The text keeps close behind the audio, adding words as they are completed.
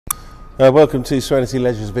Welcome to Serenity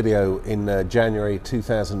Leisure's video in January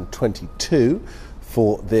 2022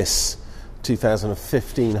 for this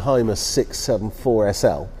 2015 Hymer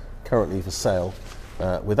B674SL, currently for sale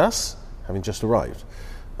with us, having just arrived.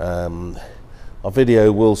 Our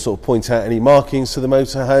video will sort of point out any markings to the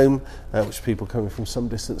motorhome, which people coming from some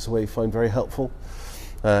distance away find very helpful.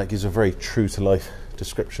 It gives a very true-to-life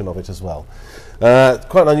description of it as well.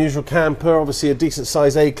 Quite an unusual camper, obviously a decent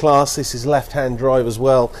size A-class. This is left-hand drive as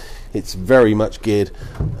well. It's very much geared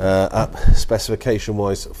up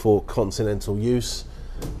specification-wise for continental use.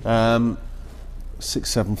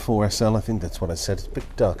 674SL, I think that's what I said. It's a bit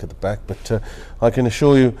dark at the back, but I can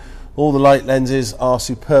assure you all the light lenses are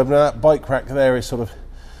superb. Now that bike rack there is sort of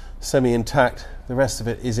semi-intact. The rest of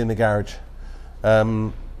it is in the garage.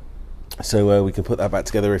 So we can put that back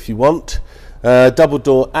together if you want. Double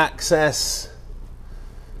door access.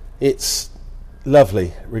 It's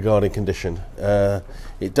lovely regarding condition.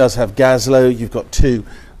 It does have Gaslow. You've got two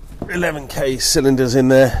 11k cylinders in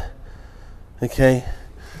there. Okay.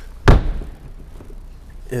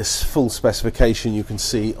 It's full specification you can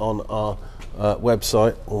see on our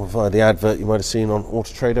website or via the advert you might have seen on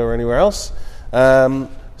Auto Trader or anywhere else.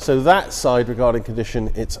 So that side regarding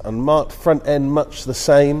condition, it's unmarked. Front end much the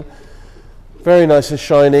same. Very nice and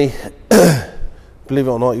shiny. Believe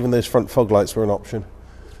it or not, even those front fog lights were an option.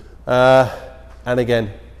 And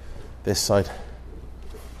again, this side,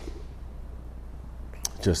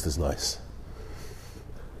 just as nice.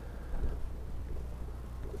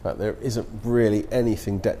 In fact, there isn't really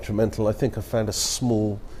anything detrimental. I think I found a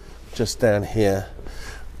small just down here.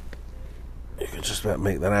 You can just about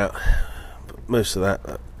make that out. But most of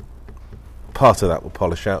that, part of that will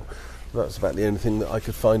polish out. That's about the only thing that I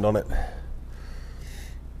could find on it.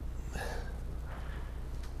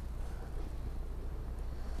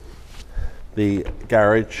 The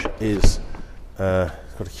garage is got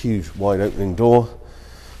a huge wide opening door.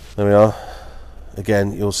 There we are.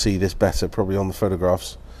 Again, you'll see this better probably on the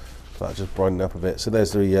photographs. So I'll just brighten up a bit. So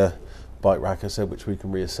there's the bike rack I said, which we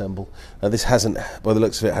can reassemble. This hasn't, by the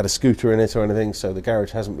looks of it, had a scooter in it or anything, so the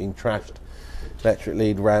garage hasn't been trashed. Electric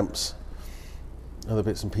lead ramps, other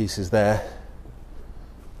bits and pieces there.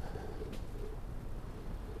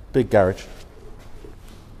 Big garage.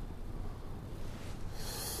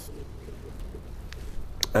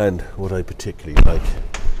 And what I particularly like,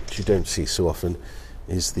 which you don't see so often,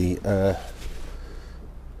 is the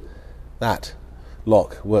that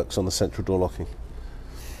lock works on the central door locking,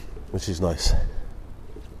 which is nice.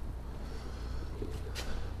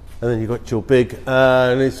 And then you've got your big, sort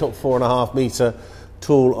of 4.5 metre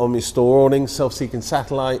tool on your store awning, self-seeking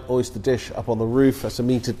satellite, oyster dish up on the roof. That's a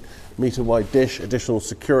meter wide dish, additional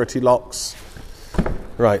security locks.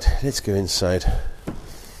 Right, let's go inside.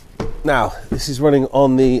 Now, this is running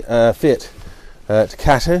on the Fiat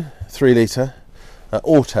Ducato 3 litre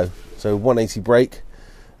auto, so 180 brake,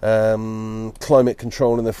 climate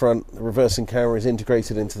control in the front. The reversing camera is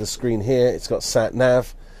integrated into the screen here. It's got sat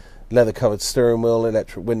nav, leather covered steering wheel,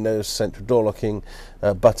 electric windows, central door locking,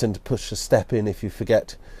 button to push the step in if you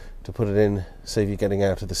forget to put it in, save you getting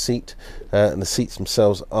out of the seat. And the seats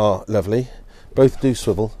themselves are lovely. Both do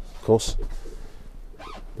swivel, of course.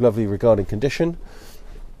 Lovely regarding condition.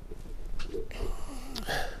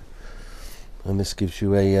 And this gives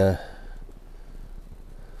you a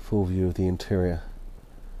full view of the interior.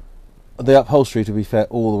 The upholstery, to be fair,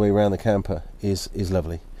 all the way around the camper is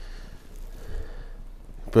lovely.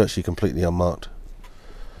 Virtually completely unmarked.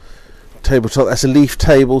 Tabletop, that's a leaf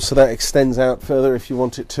table, so that extends out further if you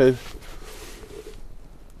want it to.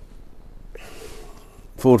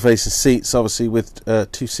 Forward facing seats, obviously with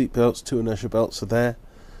 2 seat belts, 2 inertia belts are there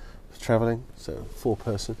for travelling, so 4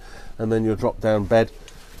 person. And then your drop down bed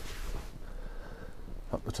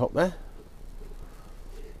up the top there.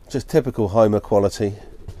 Just typical Hymer quality.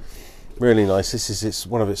 Really nice. This is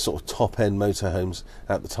one of its sort of top end motorhomes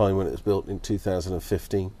at the time when it was built in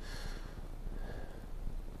 2015.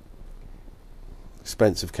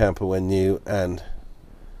 Expensive camper when new, and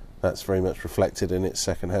that's very much reflected in its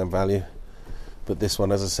second hand value. But this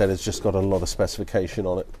one, as I said, has just got a lot of specification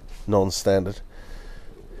on it, non-standard.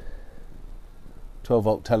 12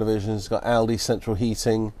 volt television, it's got Alde central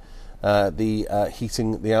heating. The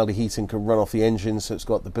Alde heating can run off the engine, so it's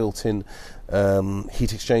got the built-in heat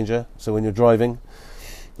exchanger. So when you're driving,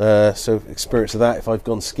 so experience of that. If I've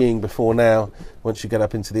gone skiing before now, once you get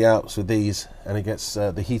up into the Alps with these, and it gets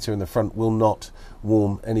the heater in the front will not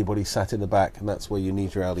warm anybody sat in the back, and that's where you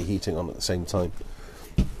need your Alde heating on at the same time.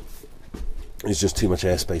 There's just too much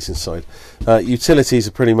airspace inside. Utilities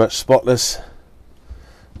are pretty much spotless.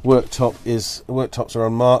 Worktops are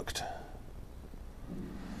unmarked.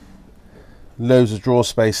 Loads of drawer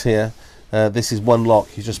space here. This is one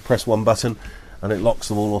lock. You just press one button and it locks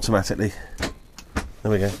them all automatically.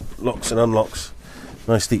 There we go. Locks and unlocks.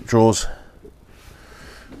 Nice deep drawers.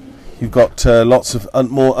 You've got lots of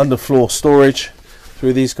more underfloor storage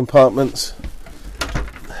through these compartments.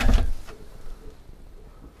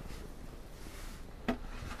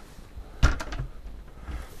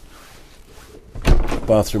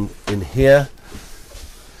 Bathroom in here.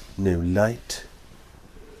 No light.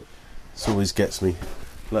 This always gets me.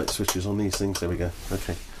 Light switches on these things. There we go.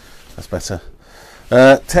 Okay, that's better.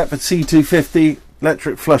 Tepid C250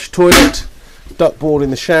 electric flush toilet. Ductboard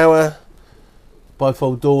in the shower.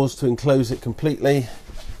 Bifold doors to enclose it completely.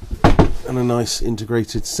 And a nice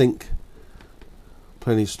integrated sink.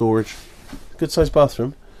 Plenty of storage. Good sized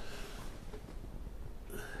bathroom.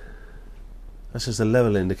 That's just a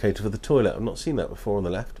level indicator for the toilet. I've not seen that before on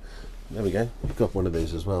the left. There we go. You've got one of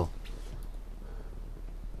these as well.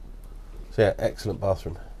 So yeah, excellent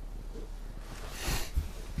bathroom.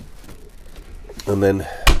 And then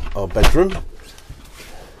our bedroom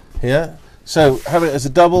here. So have it as a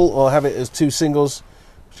double or have it as two singles,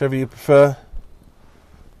 whichever you prefer.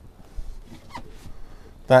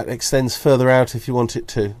 That extends further out if you want it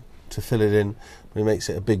to fill it in. But it makes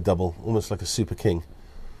it a big double, almost like a super king.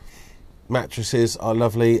 Mattresses are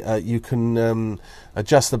lovely. You can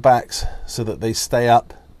adjust the backs so that they stay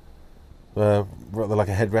up, rather like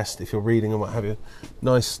a headrest if you're reading and what have you.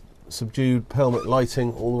 Nice subdued pelmet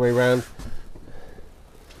lighting all the way around.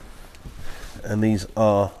 And these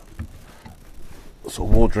are sort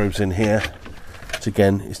of wardrobes in here, which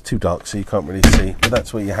again is too dark so you can't really see, but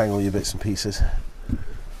that's where you hang all your bits and pieces.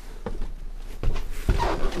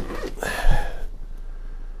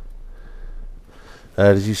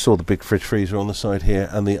 As you saw, the big fridge freezer on the side here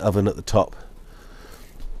and the oven at the top.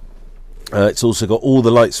 It's also got all the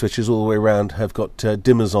light switches all the way around, have got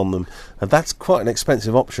dimmers on them, and that's quite an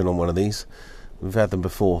expensive option on one of these. We've had them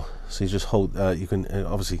before, so you just hold, you can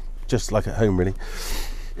obviously, just like at home really,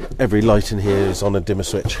 every light in here is on a dimmer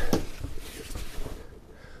switch.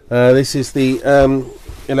 This is the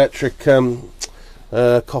electric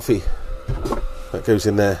coffee that goes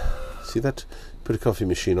in there. See that? Put a coffee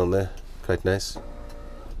machine on there, quite nice.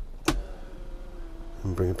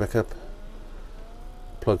 And bring it back up.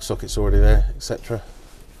 Plug sockets already there, etc.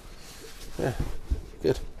 Yeah,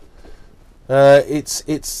 good. It's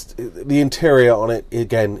the interior on it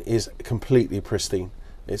again is completely pristine.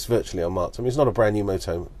 It's virtually unmarked. I mean, it's not a brand new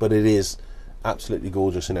motorhome, but it is absolutely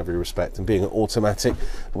gorgeous in every respect. And being an automatic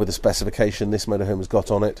with the specification this motorhome has got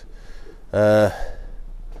on it,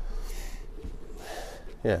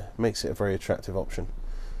 yeah, makes it a very attractive option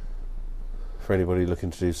for anybody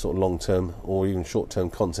looking to do sort of long-term or even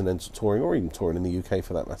short-term continental touring, or even touring in the UK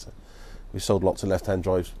for that matter. We've sold lots of left-hand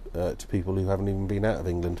drives to people who haven't even been out of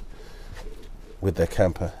England with their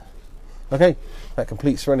camper. Okay, that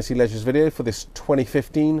completes Serenity Leisure's video for this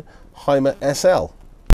 2015 Hymer SL.